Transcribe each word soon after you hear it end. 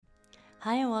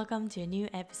Hi, and welcome to a new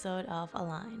episode of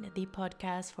Align, the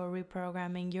podcast for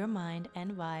reprogramming your mind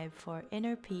and vibe for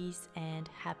inner peace and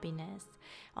happiness.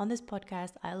 On this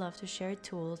podcast, I love to share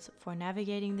tools for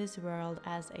navigating this world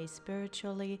as a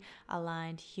spiritually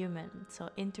aligned human. So,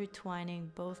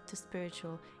 intertwining both the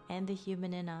spiritual and the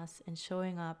human in us and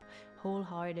showing up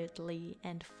wholeheartedly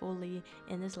and fully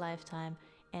in this lifetime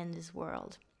and this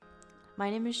world. My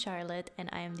name is Charlotte, and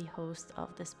I am the host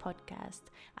of this podcast.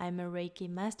 I am a Reiki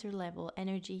Master Level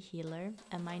Energy Healer,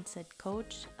 a mindset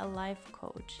coach, a life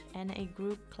coach, and a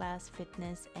group class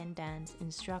fitness and dance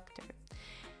instructor.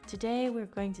 Today, we're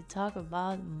going to talk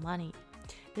about money.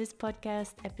 This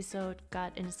podcast episode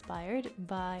got inspired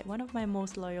by one of my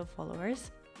most loyal followers,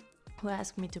 who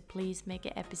asked me to please make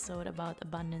an episode about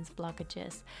abundance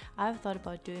blockages. I've thought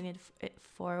about doing it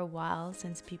for a while,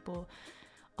 since people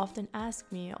often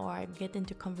ask me, or I get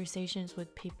into conversations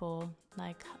with people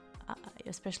like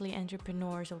especially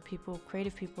entrepreneurs or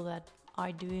creative people that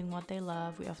are doing what they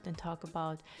love. We often talk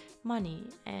about money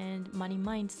and money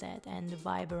mindset and the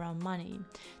vibe around money.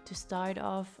 To start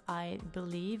off, I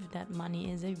believe that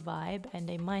money is a vibe and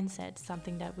a mindset,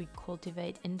 something that we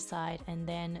cultivate inside, and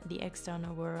then the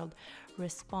external world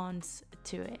responds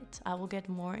to it. I will get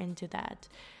more into that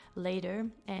later,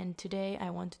 and today I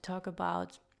want to talk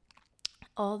about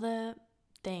all the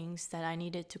things that I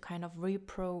needed to kind of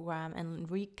reprogram and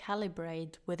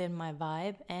recalibrate within my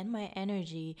vibe and my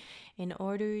energy in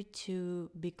order to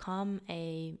become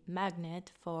a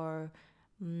magnet for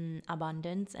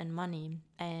abundance and money,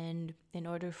 and in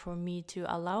order for me to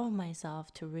allow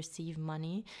myself to receive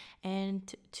money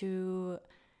and to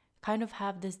kind of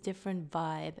have this different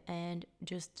vibe and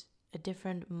just a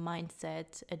different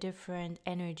mindset, a different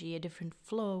energy, a different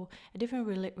flow, a different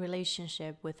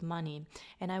relationship with money.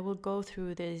 And I will go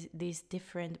through these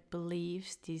different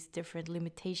beliefs, these different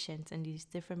limitations, and these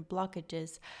different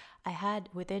blockages I had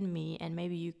within me, and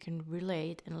maybe you can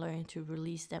relate and learn to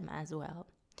release them as well.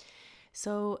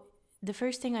 So the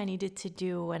first thing I needed to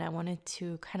do when I wanted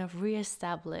to kind of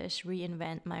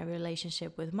reinvent my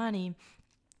relationship with money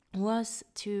was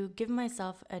to give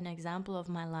myself an example of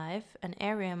my life, an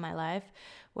area in my life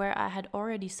where I had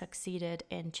already succeeded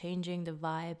in changing the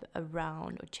vibe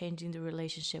around or changing the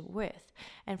relationship with.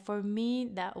 And for me,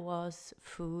 that was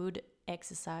food,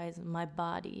 exercise, my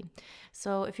body.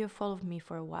 So if you've followed me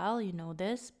for a while, you know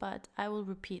this, but I will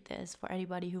repeat this for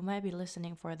anybody who might be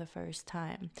listening for the first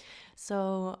time.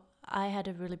 So I had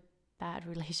a really bad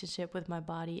relationship with my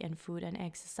body and food and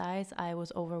exercise. I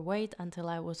was overweight until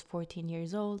I was 14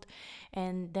 years old,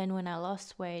 and then when I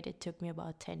lost weight, it took me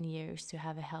about 10 years to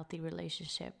have a healthy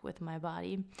relationship with my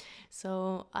body.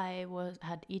 So I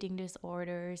had eating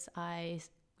disorders. I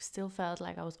still felt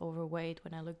like I was overweight.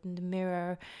 When I looked in the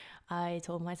mirror, I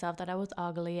told myself that I was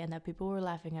ugly and that people were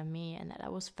laughing at me and that I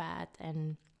was fat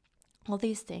and all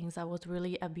these things. I was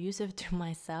really abusive to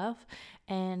myself,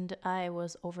 and I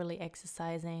was overly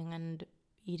exercising and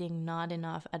eating not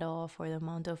enough at all for the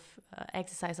amount of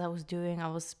exercise I was doing. I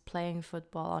was playing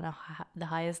football on the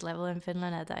highest level in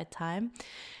Finland at that time.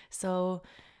 So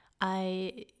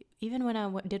even when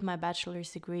I did my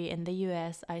bachelor's degree in the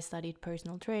US, I studied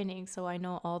personal training. So I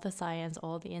know all the science,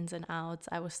 all the ins and outs.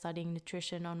 I was studying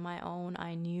nutrition on my own.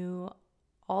 I knew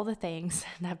all the things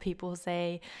that people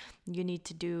say you need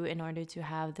to do in order to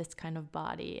have this kind of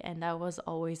body. And that was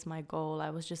always my goal. I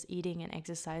was just eating and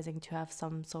exercising to have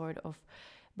some sort of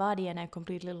body, and I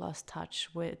completely lost touch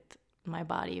with my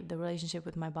body, the relationship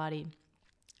with my body.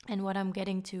 And what I'm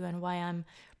getting to and why I'm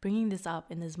bringing this up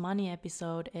in this money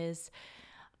episode is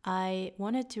I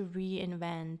wanted to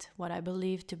reinvent what I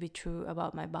believed to be true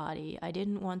about my body. I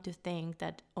didn't want to think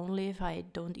that only if I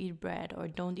don't eat bread or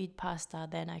don't eat pasta,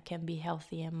 then I can be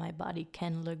healthy and my body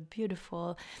can look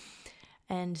beautiful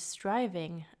and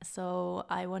striving. So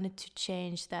I wanted to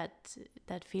change that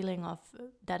feeling of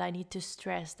that I need to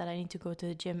stress, that I need to go to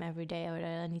the gym every day, or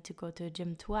that I need to go to the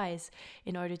gym twice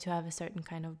in order to have a certain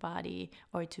kind of body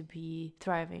or to be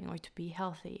thriving or to be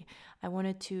healthy. I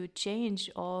wanted to change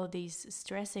all these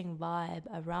stressing vibe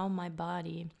around my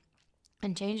body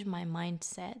and change my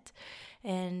mindset.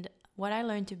 And what I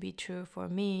learned to be true for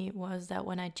me was that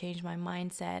when I changed my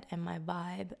mindset and my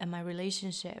vibe and my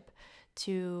relationship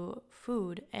to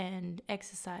food and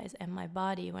exercise and my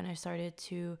body, when I started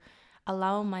to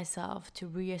allow myself to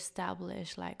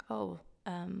reestablish, like,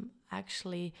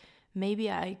 actually, maybe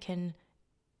I can.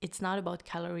 It's not about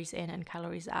calories in and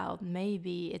calories out.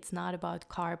 Maybe it's not about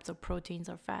carbs or proteins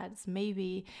or fats.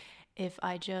 Maybe if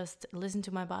I just listen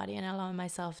to my body and allow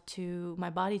my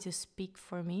body to speak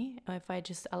for me, or if I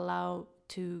just allow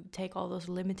to take all those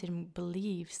limiting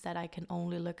beliefs that I can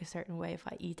only look a certain way if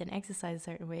I eat and exercise a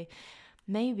certain way,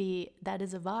 maybe that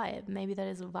is a vibe. Maybe that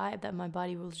is a vibe that my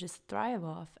body will just thrive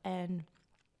off. And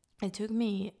it took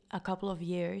me a couple of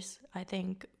years, I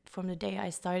think, from the day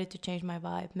I started to change my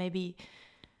vibe, maybe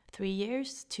 3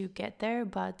 years to get there,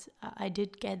 but I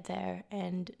did get there.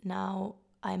 And now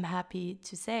I'm happy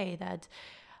to say that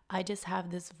I just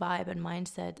have this vibe and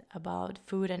mindset about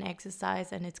food and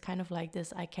exercise, and it's kind of like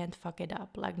this: I can't fuck it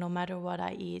up. Like, no matter what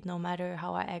I eat, no matter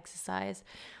how I exercise,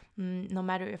 no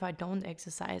matter if I don't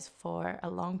exercise for a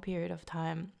long period of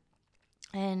time,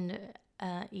 and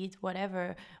eat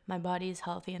whatever, my body is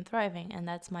healthy and thriving, and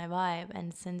that's my vibe.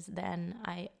 And since then,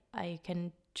 I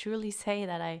can truly say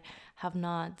that I have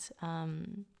not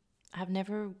have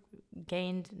never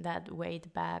gained that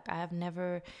weight back. I'm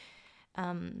never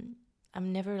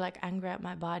like angry at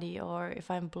my body, or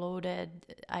if I'm bloated,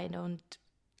 I don't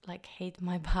like hate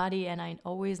my body. And I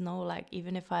always know, like,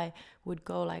 even if I would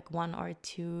go like 1 or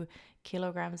 2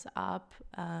 kilograms up,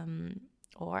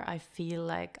 or I feel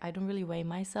like, I don't really weigh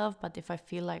myself, but if I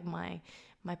feel like my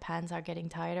pants are getting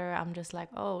tighter, I'm just like,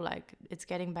 oh, like it's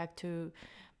getting back to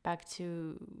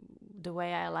the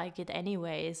way I like it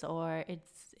anyways, or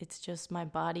it's just my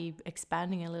body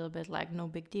expanding a little bit, like no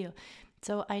big deal.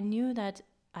 So I knew that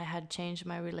I had changed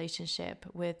my relationship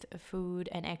with food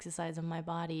and exercise in my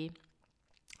body,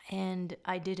 and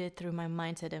I did it through my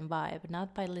mindset and vibe,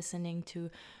 not by listening to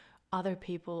other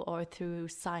people or through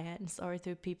science or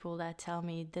through people that tell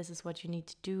me this is what you need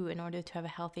to do in order to have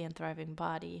a healthy and thriving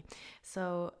body.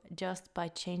 So just by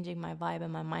changing my vibe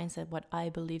and my mindset, what I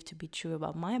believe to be true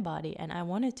about my body, and I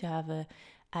wanted to have a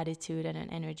attitude and an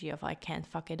energy of I can't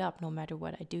fuck it up no matter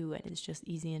what I do, and it's just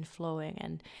easy and flowing,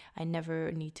 and I never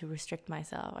need to restrict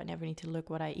myself. I never need to look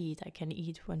what I eat. I can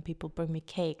eat when people bring me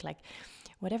cake, like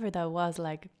whatever that was.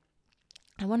 Like,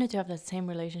 I wanted to have that same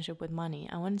relationship with money.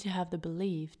 I wanted to have the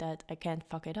belief that I can't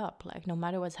fuck it up. Like, no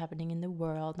matter what's happening in the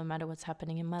world, no matter what's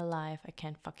happening in my life, I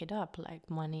can't fuck it up. Like,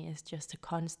 money is just a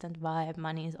constant vibe.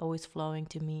 Money is always flowing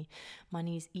to me.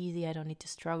 Money is easy. I don't need to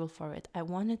struggle for it. I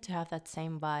wanted to have that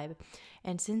same vibe.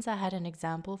 And since I had an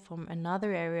example from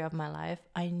another area of my life,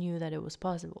 I knew that it was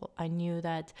possible. I knew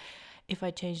that if I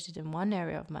changed it in one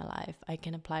area of my life, I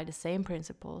can apply the same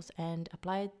principles and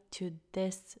apply it to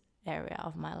this area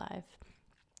of my life.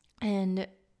 And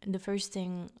the first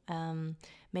thing,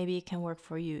 maybe it can work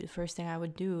for you. The first thing I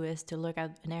would do is to look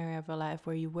at an area of your life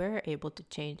where you were able to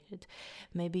change it.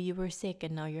 Maybe you were sick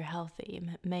and now you're healthy.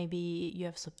 Maybe you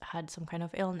have had some kind of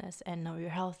illness and now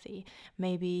you're healthy.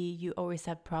 Maybe you always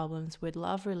had problems with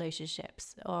love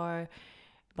relationships,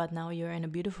 but now you're in a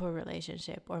beautiful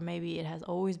relationship. Or maybe it has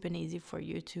always been easy for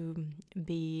you to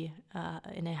be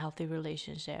in a healthy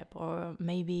relationship. Or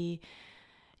maybe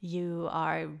you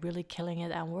are really killing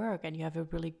it at work and you have a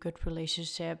really good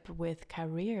relationship with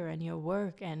career and your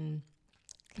work, and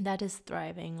that is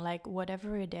thriving. Like,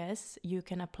 whatever it is, you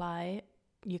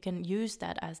can use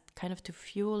that as kind of to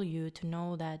fuel you to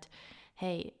know that,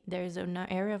 hey, there's an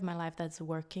area of my life that's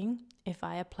working. If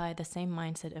I apply the same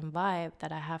mindset and vibe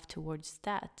that I have towards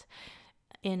that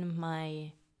in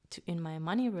my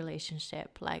money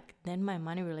relationship, like, then my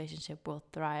money relationship will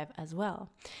thrive as well.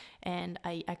 And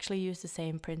I actually use the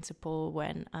same principle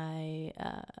when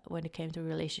it came to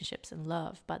relationships and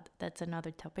love, but that's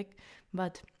another topic.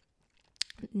 But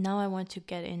now I want to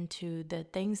get into the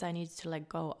things I need to let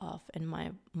go of in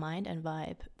my mind and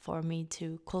vibe for me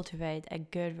to cultivate a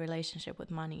good relationship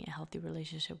with money, a healthy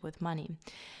relationship with money.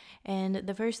 And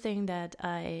the first thing that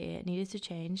I needed to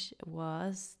change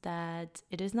was that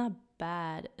it is not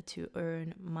bad to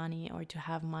earn money or to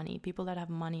have money. People that have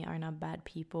money are not bad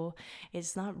people.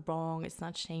 It's not wrong. It's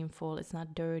not shameful. It's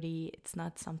not dirty. It's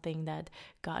not something that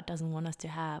God doesn't want us to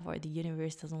have or the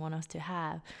universe doesn't want us to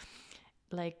have.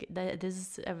 Like, this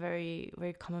is a very,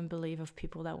 very common belief of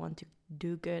people that want to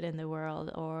do good in the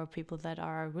world, or people that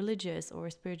are religious or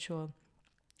spiritual,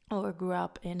 or grew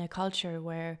up in a culture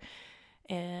where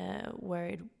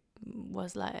it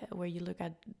was like, where you look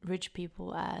at rich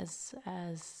people as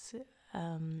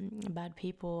bad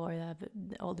people, or that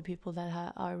all the people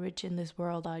that are rich in this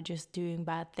world are just doing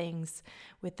bad things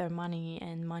with their money,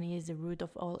 and money is the root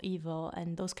of all evil.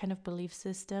 And those kind of belief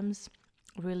systems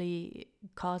really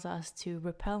cause us to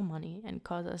repel money and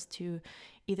cause us to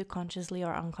either consciously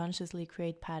or unconsciously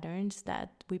create patterns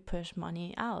that we push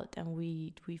money out, and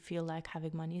we feel like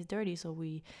having money is dirty, so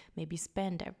we maybe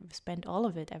spend all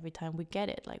of it every time we get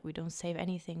it. Like, we don't save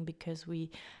anything because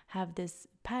we have this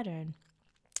pattern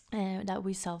that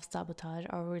we self-sabotage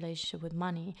our relationship with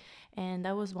money. And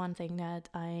that was one thing that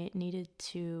I needed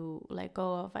to let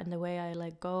go of. And the way I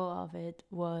let go of it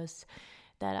was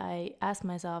that I asked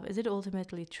myself, is it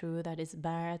ultimately true that it's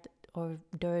bad or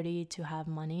dirty to have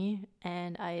money?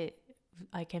 And I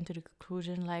I came to the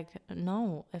conclusion like,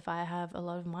 no, if I have a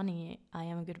lot of money, I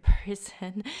am a good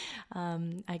person.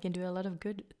 I can do a lot of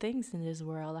good things in this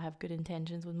world. I have good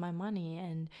intentions with my money,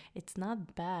 and it's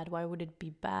not bad. Why would it be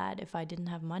bad? If I didn't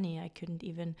have money, I couldn't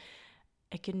even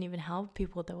help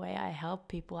people the way I help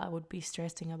people. I would be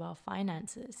stressing about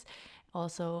finances.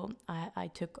 Also, I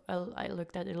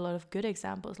looked at a lot of good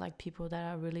examples, like people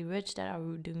that are really rich, that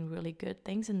are doing really good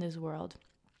things in this world.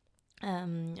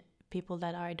 People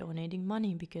that are donating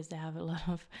money because they have a lot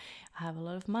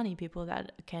of money. People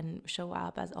that can show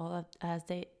up as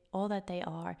all that they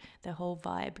are, the whole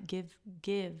vibe, give,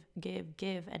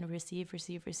 and receive,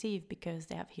 because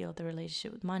they have healed the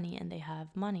relationship with money and they have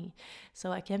money.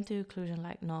 So I came to the conclusion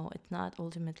like, no, it's not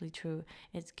ultimately true.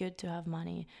 It's good to have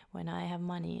money. When I have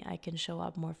money, I can show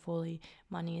up more fully.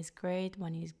 Money is great,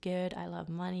 money is good, I love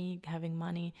money. Having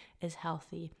money is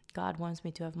healthy. God wants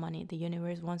me to have money. The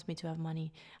universe wants me to have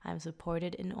money. I'm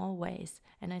supported in all ways.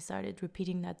 And I started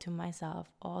repeating that to myself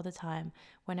all the time.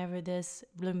 Whenever this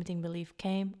limiting belief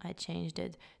came, I changed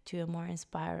it to a more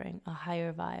inspiring, a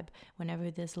higher vibe.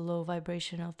 Whenever this low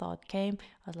vibrational thought came,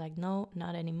 I was like, no,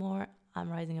 not anymore. I'm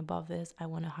rising above this. I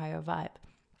want a higher vibe.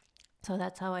 So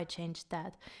that's how I changed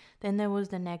that. Then there was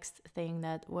the next thing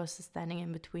that was standing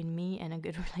in between me and a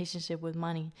good relationship with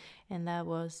money. And that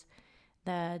was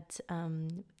that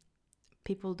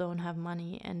people don't have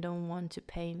money and don't want to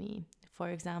pay me. For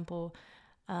example,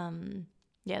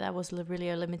 that was really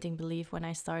a limiting belief when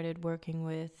I started working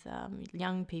with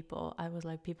young people. I was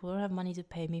like, people don't have money to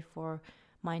pay me for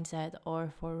mindset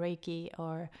or for Reiki,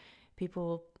 or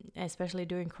people, especially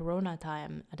during Corona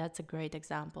time. That's a great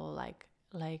example.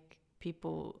 Like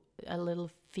people, a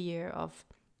little fear of,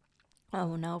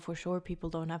 oh no, for sure people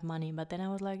don't have money. But then I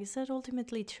was like, is that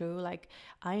ultimately true? Like,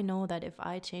 I know that if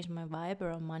I change my vibe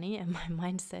around money and my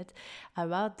mindset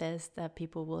about this, that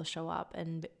people will show up,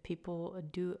 and people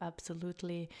do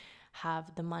absolutely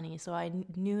have the money. So I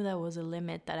knew there was a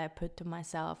limit that I put to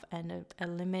myself, and a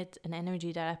limit, an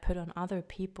energy that I put on other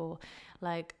people.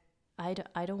 Like, I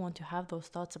don't want to have those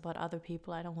thoughts about other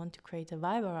people. I don't want to create a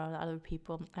vibe around other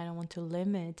people. I don't want to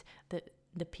limit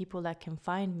the people that can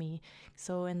find me.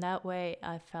 So in that way,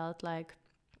 I felt like,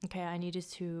 okay, I needed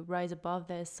to rise above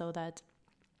this, so that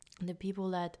the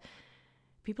people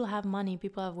have money,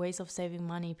 people have ways of saving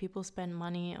money, people spend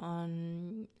money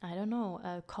on, I don't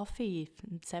know, coffee,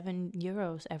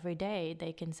 €7 every day.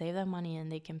 They can save that money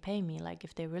and they can pay me. Like,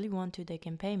 if they really want to, they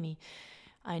can pay me.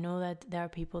 I know that there are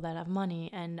people that have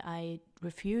money, and I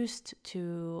refused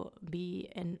to be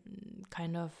in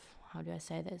kind of, how do I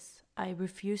say this? I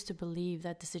refuse to believe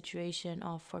that the situation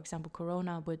of, for example,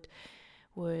 Corona would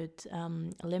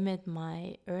limit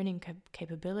my earning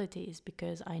capabilities,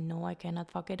 because I know I cannot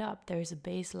fuck it up. There is a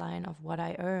baseline of what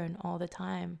I earn all the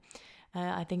time.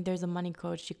 I think there's a money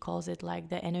coach, she calls it like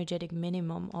the energetic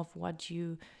minimum of what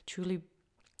you truly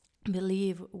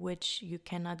believe, which you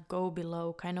cannot go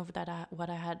below, kind of what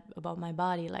I had about my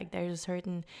body. Like, there's a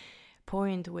certain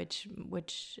point which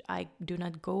I do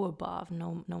not go above,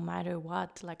 no matter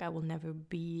what. Like, I will never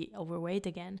be overweight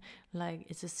again. Like,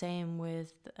 it's the same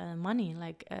with money.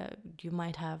 Like, you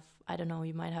might have, I don't know,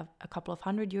 you might have a couple of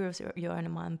 €100 you earn a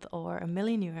month, or $1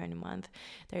 million you earn a month.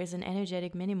 There is an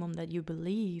energetic minimum that you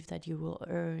believe that you will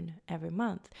earn every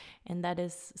month, and that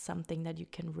is something that you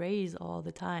can raise all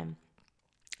the time.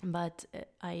 But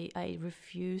I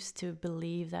refuse to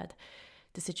believe that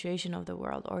the situation of the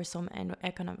world, or some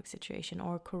economic situation,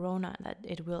 or Corona, that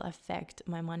it will affect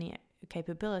my money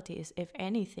capabilities. If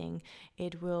anything,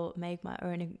 it will make my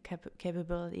earning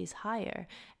capabilities higher.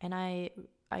 And I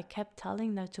kept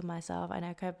telling that to myself, and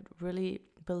I kept really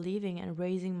believing and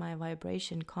raising my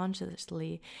vibration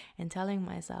consciously, and telling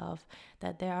myself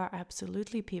that there are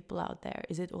absolutely people out there.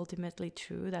 Is it ultimately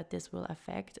true that this will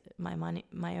affect my money,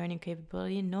 my earning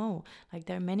capability? No. Like,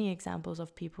 there are many examples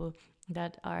of people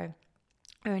that are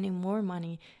earning more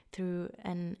money through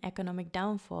an economic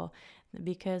downfall,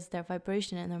 because their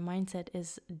vibration and their mindset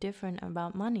is different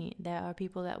about money. There are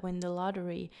people that win the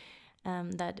lottery,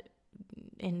 that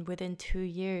within 2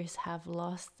 years have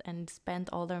lost and spent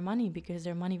all their money, because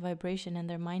their money vibration and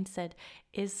their mindset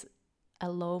is a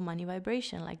low money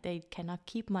vibration. Like, they cannot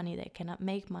keep money, they cannot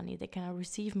make money, they cannot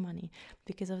receive money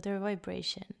because of their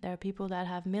vibration. There are people that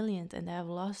have millions and they have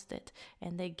lost it,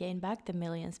 and they gain back the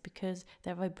millions because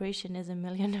their vibration is a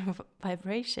million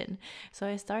vibration. So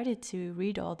I started to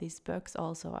read all these books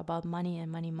also about money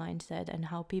and money mindset, and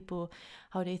how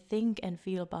they think and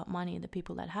feel about money, the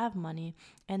people that have money.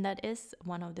 And that is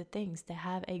one of the things, they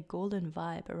have a golden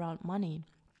vibe around money.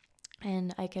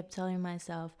 And I kept telling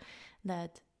myself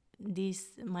that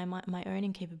my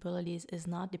earning capabilities is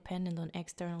not dependent on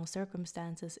external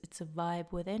circumstances. It's a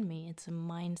vibe within me. It's a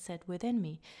mindset within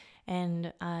me,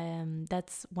 and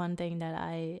that's one thing that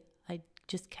I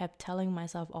just kept telling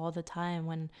myself all the time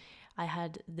when I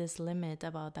had this limit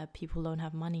about that people don't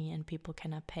have money and people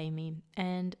cannot pay me.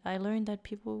 And I learned that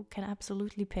people can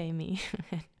absolutely pay me.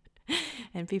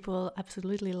 And people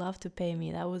absolutely love to pay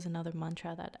me. That was another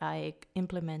mantra that I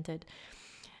implemented.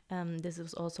 This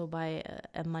was also by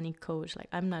a money coach. Like,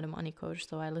 I'm not a money coach,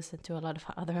 so I listened to a lot of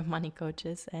other money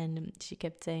coaches, and she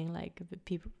kept saying, like,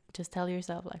 people, just tell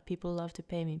yourself, like, people love to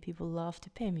pay me, people love to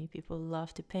pay me, people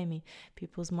love to pay me.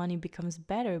 People's money becomes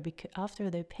better after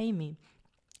they pay me.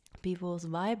 People's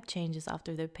vibe changes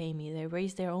after they pay me. They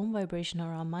raise their own vibration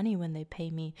around money when they pay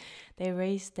me. They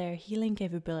raise their healing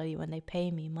capability when they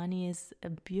pay me. Money is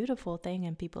a beautiful thing,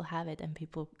 and people have it, and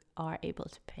people are able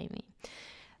to pay me.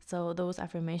 So those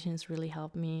affirmations really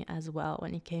helped me as well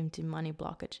when it came to money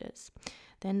blockages.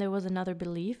 Then there was another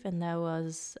belief, and that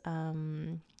was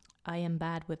I am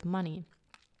bad with money.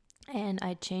 And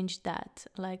I changed that.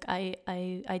 Like,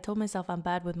 I told myself I'm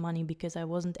bad with money because I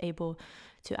wasn't able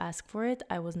to ask for it.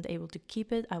 I wasn't able to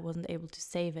keep it. I wasn't able to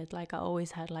save it. Like, I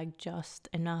always had like just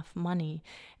enough money,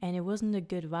 and it wasn't a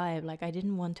good vibe. Like, I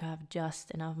didn't want to have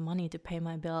just enough money to pay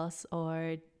my bills,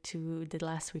 or to the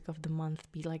last week of the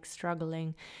month be like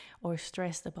struggling or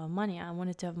stressed about money. I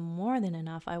wanted to have more than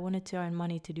enough. I wanted to earn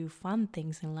money to do fun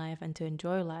things in life and to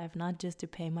enjoy life, not just to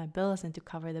pay my bills and to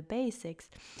cover the basics.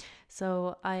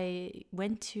 So I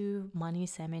went to money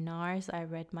seminars. I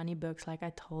read money books, like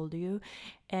I told you,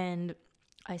 and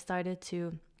I started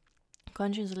to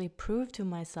consciously prove to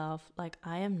myself, like,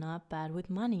 I am not bad with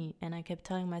money. And I kept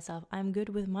telling myself, I'm good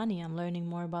with money. I'm learning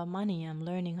more about money. I'm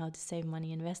learning how to save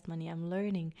money, invest money. I'm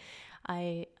learning.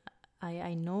 I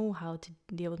know how to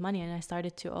deal with money. And I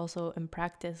started to also in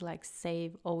practice, like,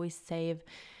 save, always save,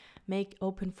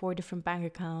 open 4 different bank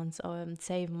accounts,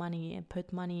 save money and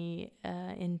put money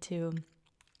into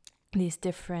these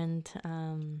different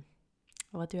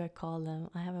what do I call them?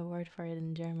 I have a word for it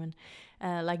in German,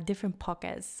 like different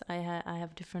pockets. I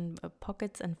have different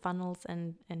pockets and funnels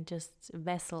and just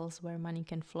vessels where money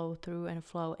can flow through and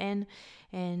flow in.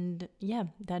 And yeah,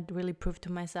 that really proved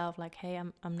to myself, like, hey,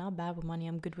 I'm not bad with money.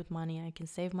 I'm good with money. I can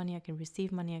save money. I can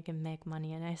receive money. I can make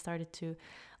money. And I started to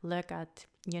look at,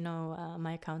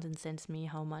 my accountant sends me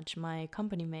how much my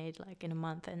company made, like, in a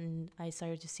month. And I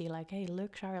started to see, like, hey,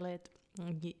 look, Charlotte,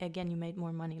 again, you made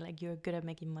more money. Like, you're good at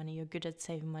making money, you're good at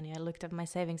saving money. I looked at my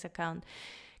savings accounts.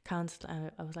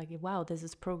 I was like, wow, this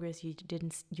is progress. You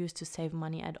didn't used to save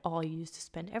money at all. You used to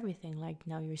spend everything. Like,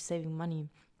 now you're saving money.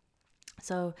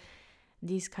 So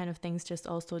these kind of things, just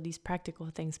also these practical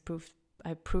things,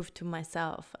 I proved to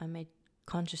myself. I made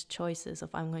conscious choices of,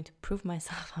 I'm going to prove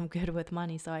myself I'm good with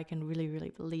money, so I can really, really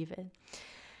believe it.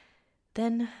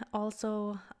 Then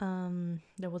also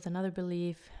there was another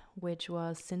belief, which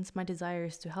was, since my desire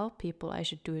is to help people, I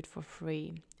should do it for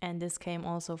free. And this came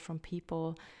also from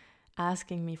people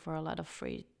asking me for a lot of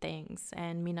free things,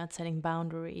 and me not setting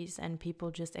boundaries, and people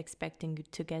just expecting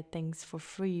to get things for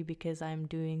free because I'm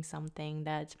doing something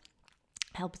that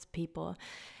helps people.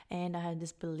 And I had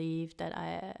this belief that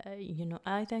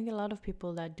I think a lot of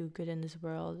people that do good in this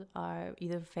world are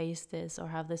either face this or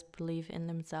have this belief in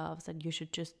themselves that you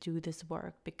should just do this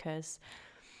work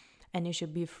and it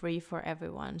should be free for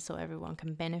everyone, so everyone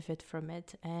can benefit from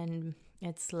it. And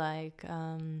it's like,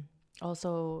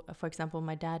 also, for example,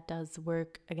 my dad does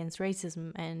work against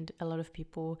racism, and a lot of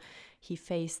people he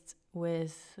faced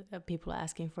with people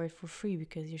asking for it for free,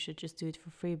 because you should just do it for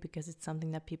free because it's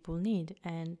something that people need.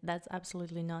 And that's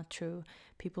absolutely not true.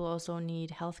 People also need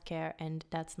healthcare, and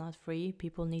that's not free.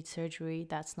 People need surgery,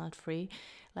 that's not free.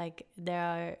 Like,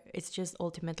 it's just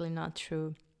ultimately not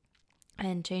true.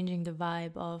 And changing the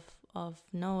vibe of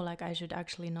no, like, I should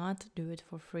actually not do it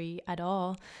for free at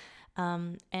all.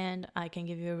 And I can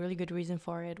give you a really good reason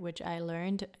for it, which I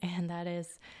learned, and that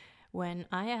is, when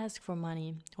I ask for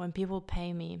money, when people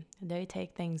pay me, they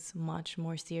take things much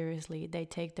more seriously. They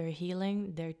take their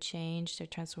healing, their change, their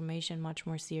transformation much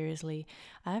more seriously.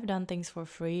 I've done things for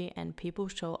free, and people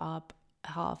show up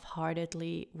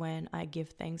half-heartedly when I give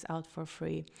things out for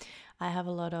free. I have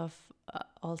a lot of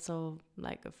also,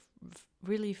 like,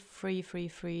 really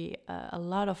free, a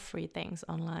lot of free things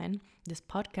online. This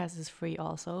podcast is free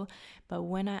also, but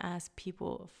when I ask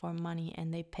people for money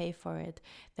and they pay for it,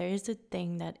 there is a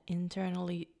thing that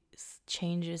internally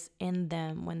changes in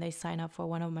them when they sign up for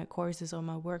one of my courses or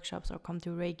my workshops, or come to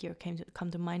Reiki, or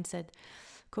come to mindset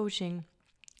coaching.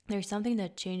 There's something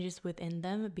that changes within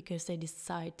them because they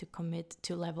decide to commit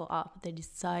to level up. They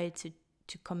decide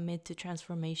to commit to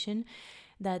transformation,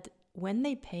 that when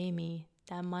they pay me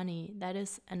that money, that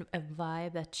is a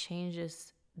vibe that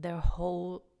changes their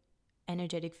whole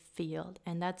energetic field.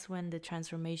 And that's when the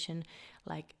transformation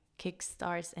like kick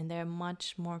starts and they're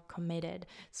much more committed.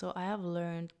 So I have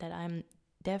learned that I'm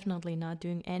definitely not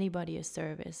doing anybody a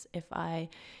service if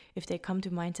they come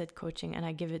to mindset coaching and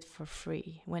I give it for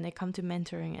free, when they come to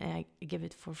mentoring and I give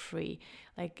it for free.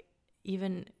 Like,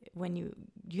 even when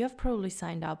you have probably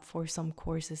signed up for some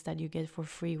courses that you get for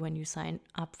free when you sign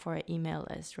up for an email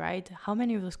list, right? How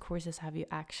many of those courses have you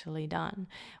actually done?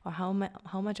 Or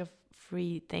how much of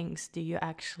free things do you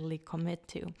actually commit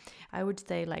to? I would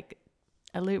say like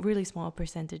a really small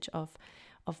percentage of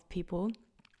people,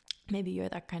 maybe you're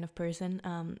that kind of person,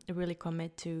 really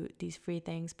commit to these free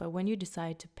things. But when you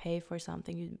decide to pay for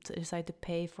something, you decide to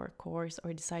pay for a course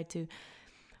or decide to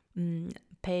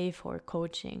pay for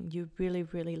coaching, you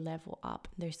really level up.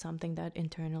 There's something that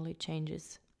internally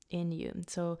changes in you.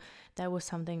 So that was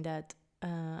something that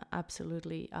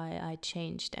absolutely I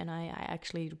changed, and I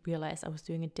actually realized I was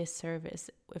doing a disservice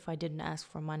if I didn't ask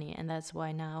for money. And that's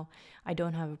why now I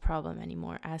don't have a problem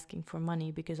anymore asking for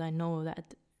money, because I know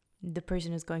that the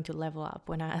person is going to level up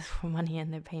when I ask for money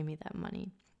and they pay me that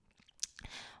money.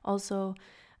 Also,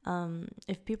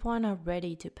 if people are not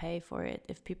ready to pay for it,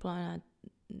 if people are not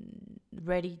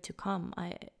ready to come,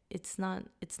 there's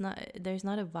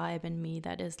not a vibe in me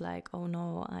that is like, oh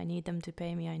no, I need them to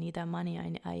pay me, I need that money,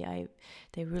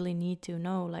 they really need to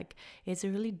know. Like, it's a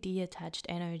really detached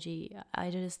energy.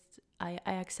 I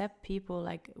accept people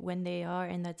like when they are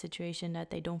in that situation that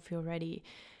they don't feel ready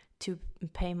to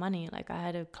pay money. Like, I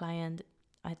had a client,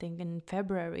 I think in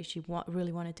February, she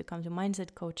really wanted to come to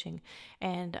mindset coaching,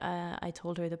 and I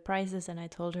told her the prices, and I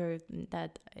told her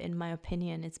that in my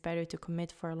opinion it's better to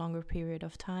commit for a longer period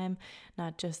of time,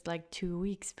 not just like 2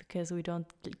 weeks, because we don't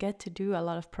get to do a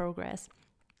lot of progress.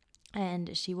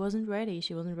 And she wasn't ready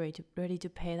to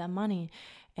pay that money,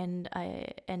 and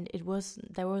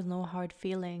there was no hard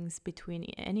feelings between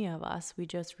any of us. We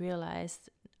just realized,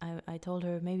 I told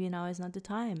her, maybe now is not the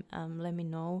time. Let me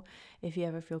know if you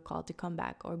ever feel called to come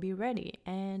back or be ready.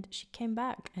 And she came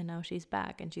back, and now she's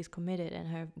back and she's committed, and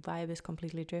her vibe is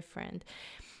completely different.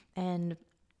 And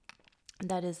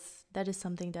that is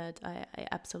something that I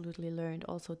absolutely learned,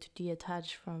 also to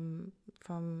detach from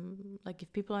like,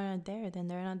 if people are not there, then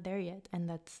they're not there yet, and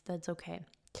that's okay.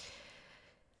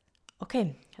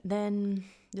 Okay, then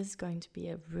this is going to be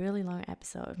a really long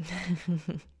episode.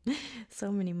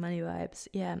 So many money vibes.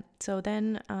 Yeah. So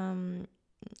then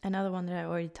another one that I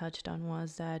already touched on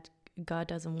was that God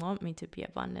doesn't want me to be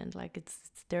abundant. Like, it's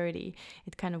dirty.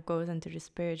 It kind of goes into the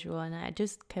spiritual, and I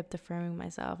just kept affirming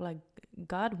myself, like,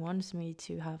 God wants me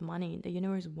to have money. The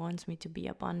universe wants me to be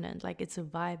abundant. Like, it's a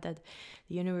vibe that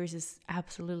the universe is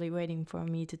absolutely waiting for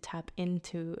me to tap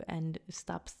into and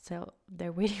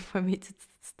they're waiting for me to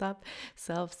stop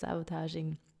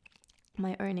self-sabotaging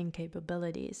my earning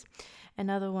capabilities.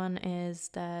 Another one is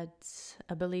that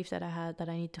a belief that I had, that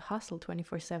I need to hustle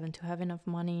 24/7 to have enough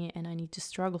money, and I need to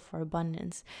struggle for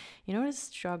abundance. You know, the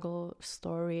struggle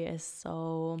story is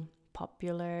so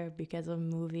popular because of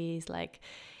movies. Like,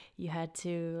 you had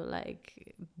to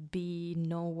like be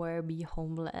nowhere, be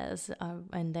homeless,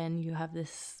 and then you have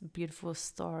this beautiful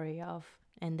story of,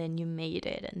 and then you made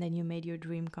it, and then you made your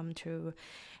dream come true.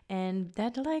 And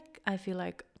that, like, I feel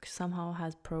like somehow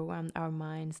has programmed our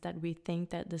minds that we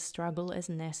think that the struggle is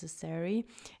necessary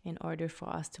in order for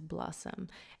us to blossom.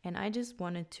 And I just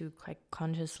wanted to like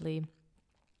consciously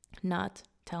not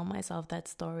tell myself that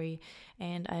story.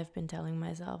 And I've been telling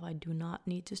myself, I do not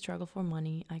need to struggle for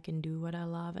money. I can do what I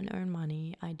love and earn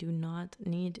money. I do not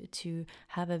need to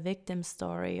have a victim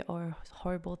story or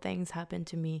horrible things happen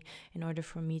to me in order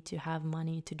for me to have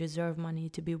money, to deserve money,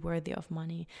 to be worthy of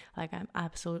money. Like, I'm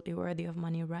absolutely worthy of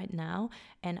money right now,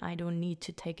 and I don't need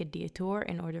to take a detour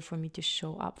in order for me to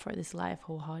show up for this life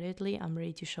wholeheartedly. I'm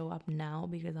ready to show up now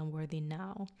because I'm worthy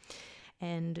now.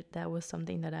 And that was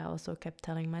something that I also kept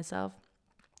telling myself,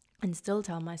 and still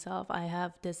tell myself. I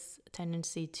have this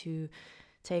tendency to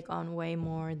take on way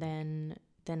more than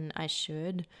I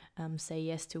should, say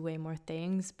yes to way more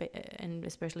things, and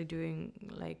especially during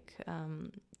like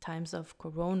times of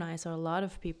corona, I saw a lot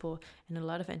of people and a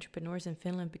lot of entrepreneurs in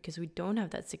Finland, because we don't have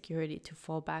that security to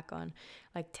fall back on,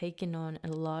 like taking on a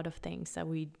lot of things that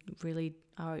we really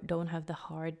don't have the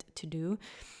heart to do.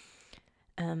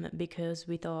 Because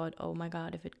we thought, oh my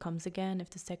God, if it comes again,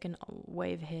 if the second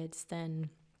wave hits, then,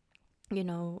 you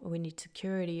know, we need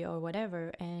security or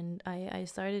whatever. And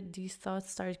these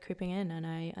thoughts started creeping in, and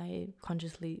I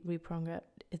consciously reprogrammed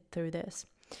it through this.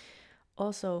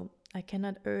 Also, I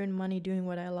cannot earn money doing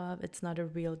what I love. It's not a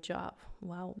real job.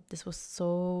 Wow, this was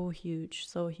so huge,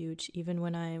 so huge. Even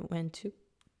when I went to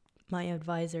my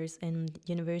advisors in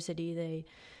university,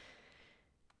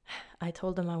 I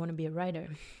told them I want to be a writer.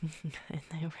 And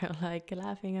they were like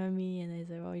laughing at me, and they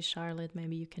said, "Oh, Charlotte,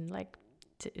 maybe you can like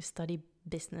study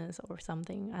business or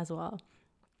something as well,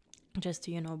 just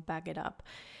to, back it up."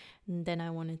 And then I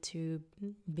wanted to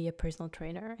be a personal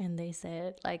trainer, and they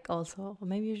said like, also,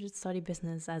 maybe you should study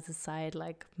business as a side,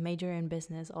 like major in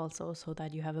business also, so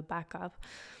that you have a backup.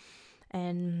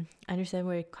 And I understand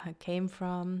where it came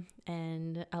from,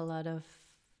 and a lot of,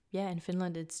 in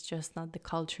Finland, it's just not the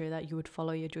culture that you would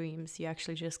follow your dreams. You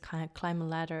actually just kind of climb a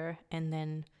ladder, and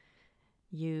then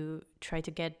you try to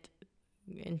get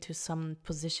into some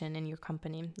position in your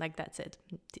company. Like, that's it.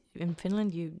 In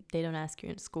Finland, they don't ask you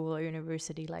in school or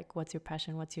university, like, what's your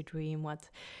passion, what's your dream, what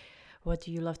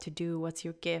do you love to do, what's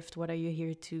your gift, what are you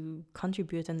here to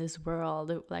contribute in this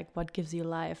world, like, what gives you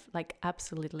life? Like,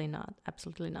 absolutely not.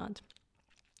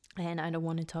 And I don't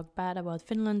want to talk bad about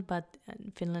Finland, but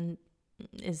Finland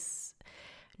is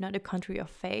not a country of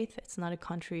faith. It's not a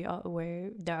country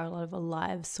where there are a lot of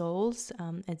alive souls.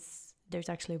 There's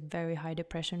actually a very high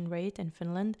depression rate in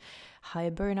Finland, high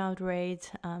burnout rate,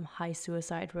 high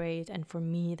suicide rate. And for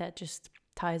me, that just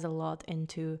ties a lot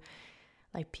into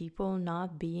like people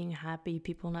not being happy,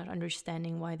 people not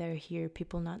understanding why they're here,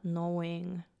 people not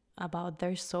knowing about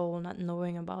their soul, not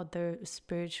knowing about their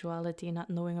spirituality, not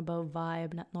knowing about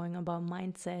vibe, not knowing about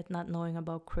mindset, not knowing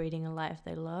about creating a life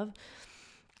they love.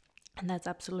 And that's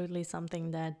absolutely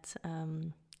something that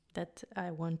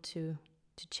I want to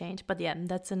change. But yeah,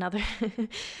 that's another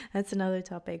that's another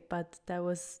topic. But that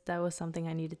was something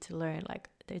I needed to learn. Like,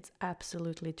 it's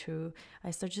absolutely true.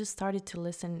 I just started to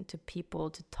listen to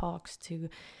people, to talks, to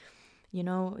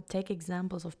take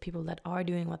examples of people that are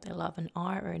doing what they love and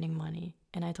are earning money.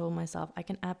 And I told myself, I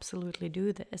can absolutely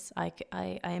do this. I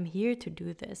am here to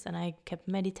do this. And I kept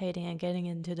meditating and getting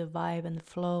into the vibe and the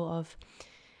flow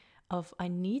of I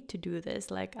need to do this.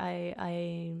 Like,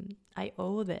 I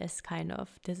owe this, kind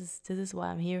of. This is what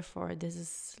I'm here for. This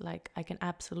is like, I can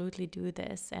absolutely do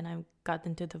this. And I got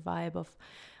into the vibe of,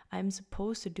 I'm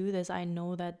supposed to do this. I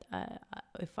know that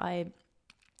if I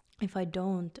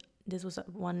don't, this was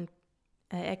one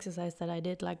exercise that I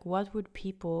did. Like, what would the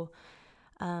people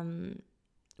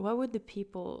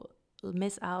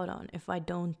miss out on if I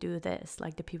don't do this?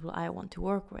 Like, the people I want to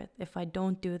work with, if I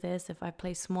don't do this, if I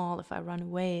play small, if I run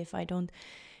away, if I don't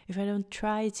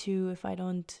try to, if I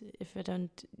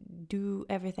don't do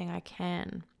everything I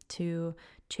can to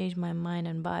change my mind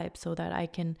and vibe so that I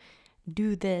can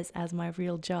do this as my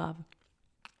real job.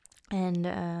 And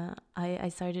I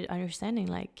started understanding,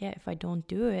 like, if I don't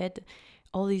do it,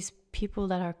 all these people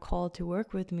that are called to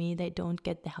work with me, they don't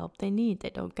get the help they need. They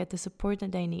don't get the support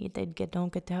that they need.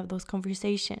 Don't get to have those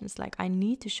conversations. Like, I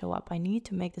need to show up. I need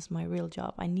to make this my real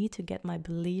job. I need to get my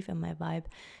belief and my vibe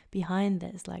behind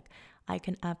this. Like, I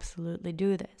can absolutely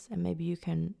do this. And maybe you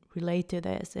can relate to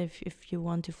this if you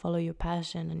want to follow your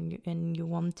passion and you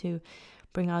want to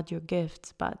bring out your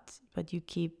gifts, but you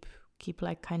keep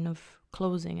like kind of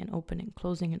closing and opening.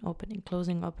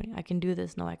 I can do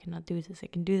this. No, I cannot do this. I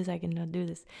can do this. I cannot do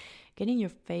this. Getting your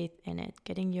faith in it,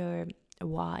 getting your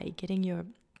why, getting your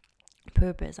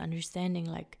purpose, understanding,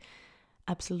 like,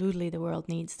 absolutely the world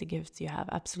needs the gifts you have.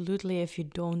 Absolutely, if you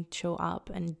don't show up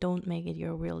and don't make it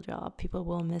your real job, people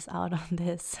will miss out on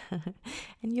this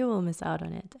and you will miss out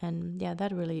on it. And yeah,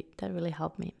 that really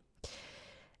helped me.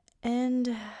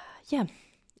 And yeah,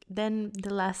 then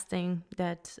the last thing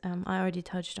that I already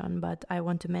touched on, but I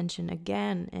want to mention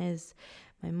again, is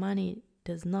my money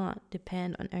does not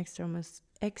depend on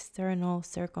external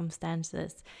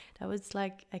circumstances. That was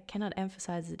like, I cannot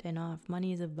emphasize it enough.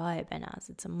 Money is a vibe in us.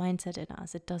 It's a mindset in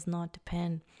us. It does not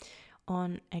depend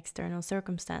on external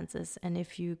circumstances. And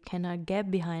if you cannot get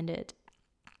behind it,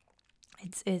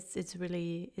 it's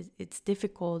really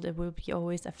difficult. It will be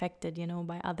always affected,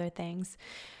 by other things.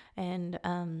 And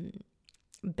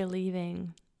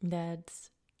believing that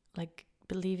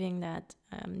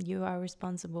you are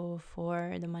responsible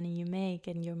for the money you make,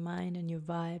 and your mind and your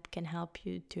vibe can help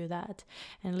you do that.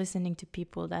 And listening to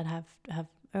people that have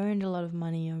earned a lot of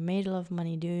money or made a lot of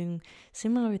money doing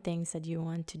similar things that you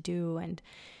want to do, and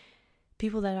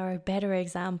people that are a better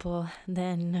example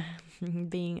than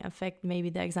being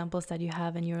maybe the examples that you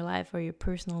have in your life or your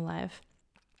personal life.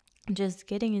 Just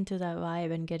getting into that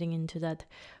vibe and getting into that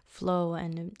flow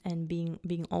and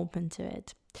being open to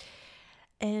it.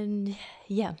 And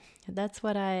yeah, that's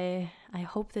what I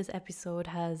hope this episode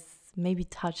has maybe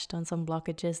touched on some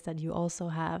blockages that you also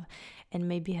have, and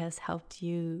maybe has helped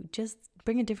you just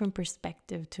bring a different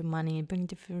perspective to money, bring a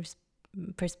different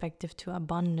perspective to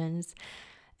abundance,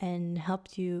 and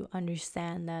helped you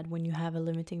understand that when you have a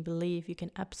limiting belief, you can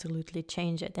absolutely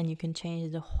change it, and you can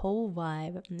change the whole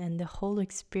vibe and the whole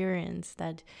experience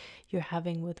that you're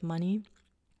having with money,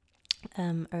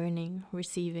 earning,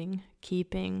 receiving,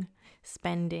 keeping,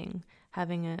 spending,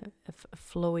 having a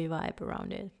flowy vibe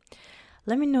around it.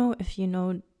 Let me know if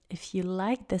you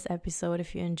liked this episode,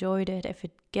 if you enjoyed it, if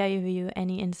it gave you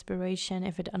any inspiration,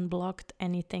 if it unblocked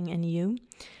anything in you,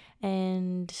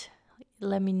 and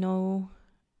let me know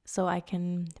so I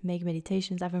can make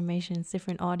meditations, affirmations,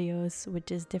 different audios,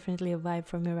 which is definitely a vibe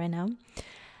for me right now,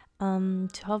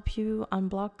 to help you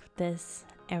unblock this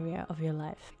area of your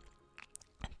life.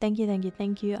 Thank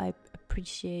you. I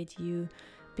appreciate you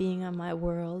being in my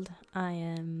world. I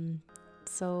am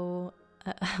so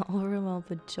overwhelmed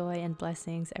with joy and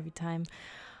blessings every time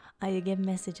I get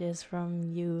messages from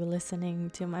you listening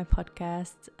to my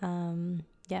podcast.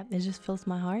 It just fills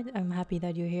my heart. I'm happy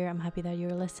that you're here. I'm happy that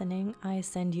you're listening. I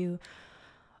send you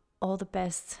all the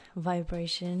best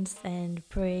vibrations and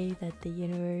pray that the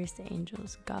universe, the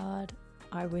angels, God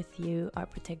are with you, are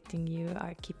protecting you,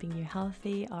 are keeping you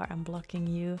healthy, are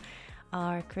unblocking you,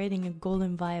 are creating a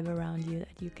golden vibe around you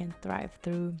that you can thrive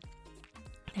through.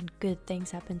 That good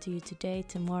things happen to you today,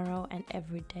 tomorrow, and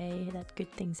every day. That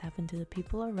good things happen to the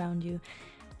people around you.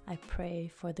 I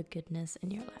pray for the goodness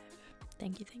in your life.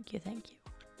 Thank you.